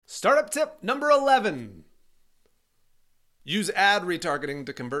Startup tip number 11. Use ad retargeting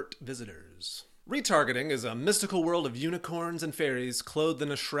to convert visitors. Retargeting is a mystical world of unicorns and fairies clothed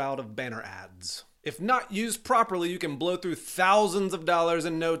in a shroud of banner ads. If not used properly, you can blow through thousands of dollars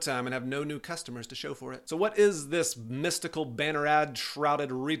in no time and have no new customers to show for it. So what is this mystical banner ad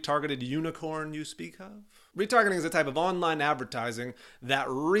shrouded retargeted unicorn you speak of? Retargeting is a type of online advertising that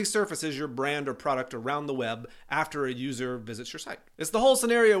resurfaces your brand or product around the web after a user visits your site. It's the whole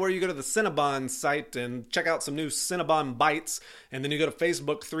scenario where you go to the Cinnabon site and check out some new Cinnabon bites, and then you go to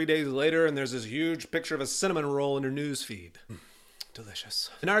Facebook 3 days later and there's this huge picture of a cinnamon roll in your news feed. Delicious.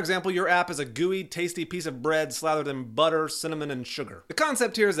 In our example, your app is a gooey, tasty piece of bread slathered in butter, cinnamon, and sugar. The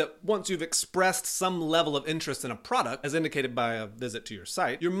concept here is that once you've expressed some level of interest in a product, as indicated by a visit to your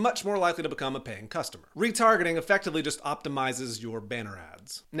site, you're much more likely to become a paying customer. Retargeting effectively just optimizes your banner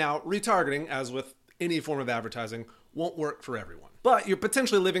ads. Now, retargeting, as with any form of advertising, won't work for everyone. But you're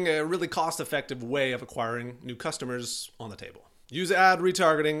potentially leaving a really cost-effective way of acquiring new customers on the table. Use ad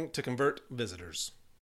retargeting to convert visitors.